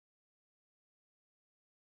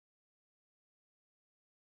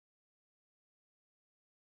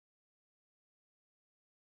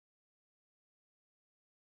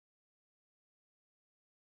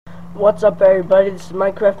What's up, everybody? This is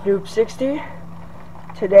Minecraft Noob 60.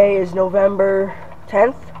 Today is November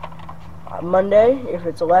 10th, Monday. If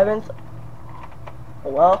it's 11th, oh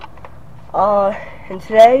well. And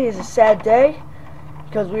today is a sad day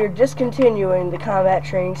because we are discontinuing the Comabt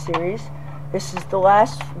training series. This is the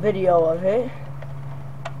last video of it.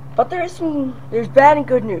 But there's bad and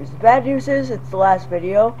good news. The bad news is it's the last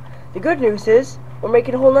video. The good news is we're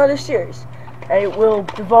making a whole nother series, and it will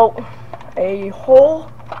devote a whole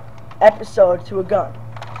episode to a gun.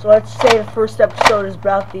 So let's say the first episode is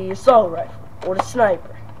about the assault rifle or the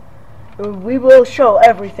sniper. We will show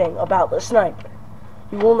everything about the sniper.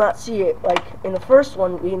 You will not see it like in the first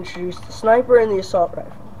one. We introduced the sniper and the assault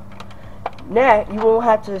rifle. Now you won't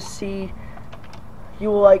have to see. You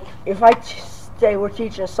will like if I say we're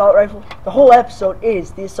teaching assault rifle. The whole episode is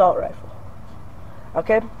the assault rifle.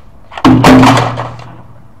 Okay.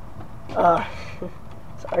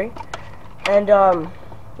 Sorry. And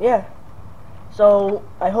yeah. So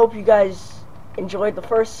I hope you guys enjoyed the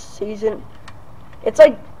first season. It's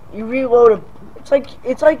like you reload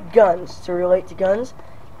it's like guns, to relate to guns.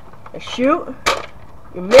 You shoot,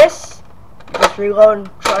 you miss, you just reload and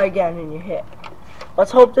try again and you hit.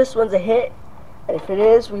 Let's hope this one's a hit, and if it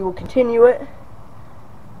is, we will continue it.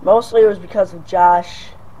 Mostly it was because of Josh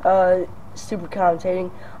stupid commentating.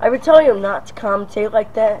 I've been telling him not to commentate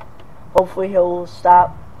like that. Hopefully he'll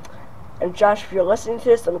stop. And Josh, if you're listening to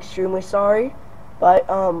this, I'm extremely sorry. But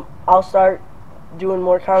I'll start doing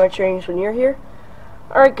more comment trainings when you're here.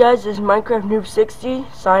 Alright guys, this is Minecraft Noob 60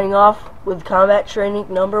 signing off with Combat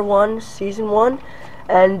Training number 1, Season 1.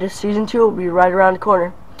 And Season 2 will be right around the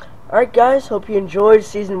corner. Alright guys, hope you enjoyed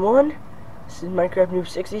Season 1. This is Minecraft Noob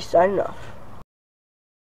 60 signing off.